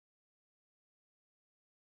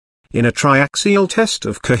In a triaxial test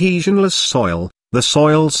of cohesionless soil, the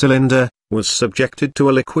soil cylinder was subjected to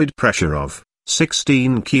a liquid pressure of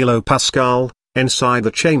 16 kPa. Inside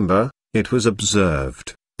the chamber, it was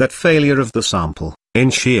observed that failure of the sample,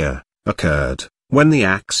 in shear, occurred when the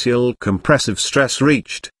axial compressive stress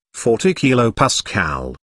reached 40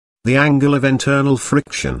 kPa. The angle of internal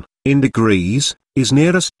friction, in degrees, is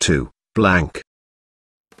nearest to blank.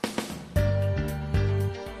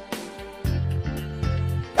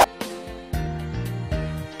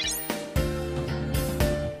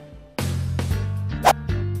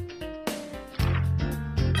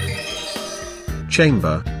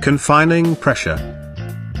 Chamber confining pressure.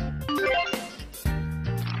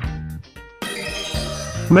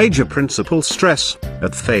 Major principal stress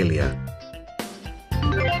at failure.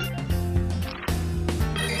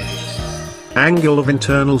 Angle of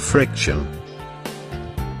internal friction.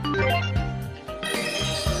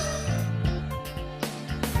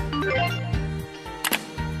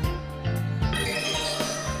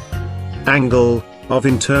 Angle of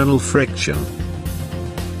internal friction.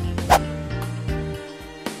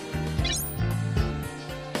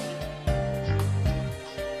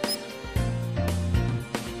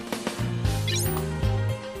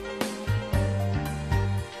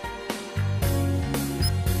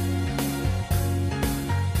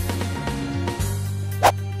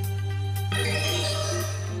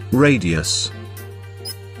 Radius.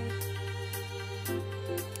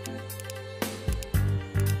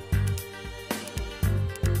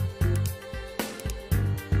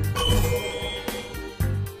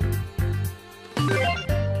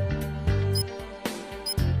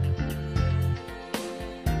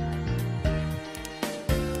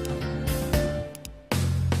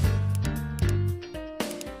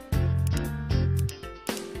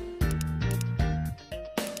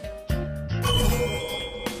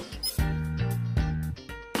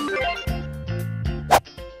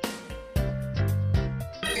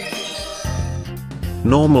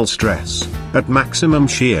 Normal stress, at maximum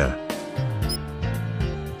shear.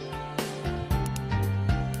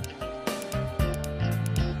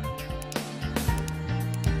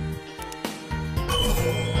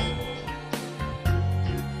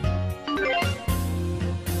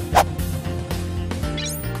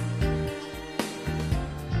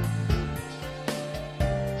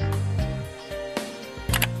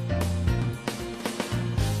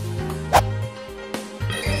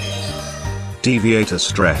 Deviator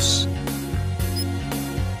stress.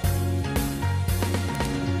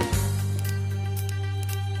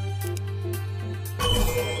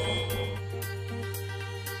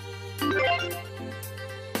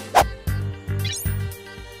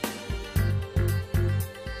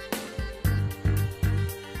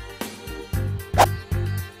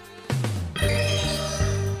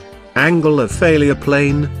 Angle of failure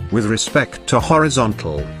plane, with respect to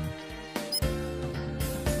horizontal.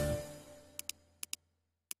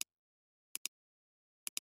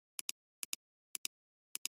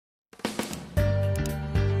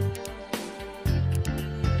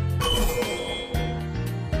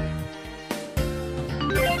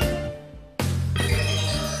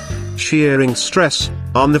 Shearing stress,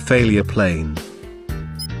 on the failure plane.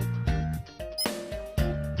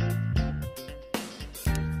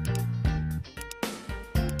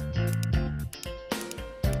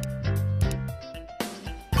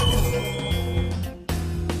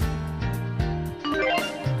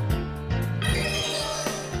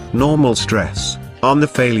 Normal stress, on the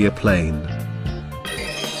failure plane.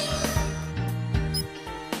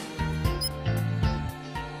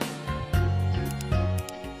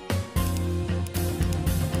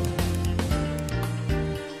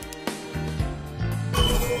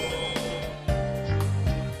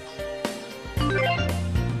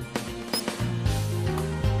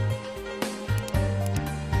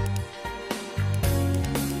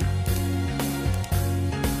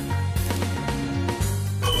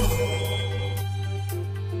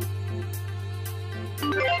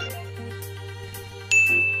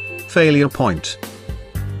 Failure point.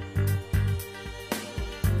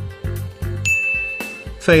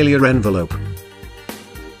 Failure envelope.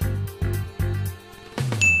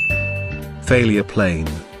 Failure plane.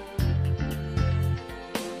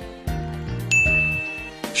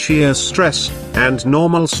 Shear stress, and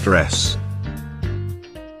normal stress.